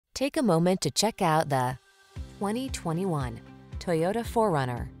Take a moment to check out the 2021 Toyota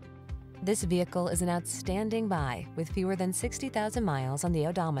 4Runner. This vehicle is an outstanding buy with fewer than 60,000 miles on the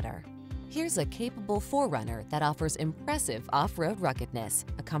odometer. Here's a capable 4Runner that offers impressive off-road ruggedness,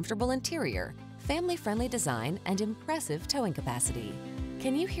 a comfortable interior, family-friendly design, and impressive towing capacity.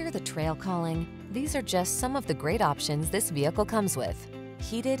 Can you hear the trail calling? These are just some of the great options this vehicle comes with: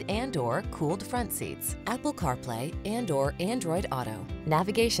 heated and/or cooled front seats, Apple CarPlay and/or Android Auto,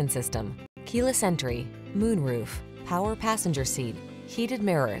 navigation system, keyless entry, moonroof, power passenger seat, heated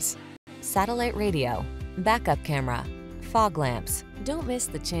mirrors, satellite radio, backup camera, fog lamps. Don't miss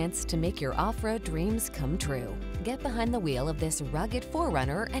the chance to make your off-road dreams come true. Get behind the wheel of this rugged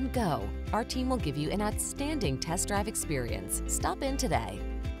 4Runner and go. Our team will give you an outstanding test drive experience. Stop in today.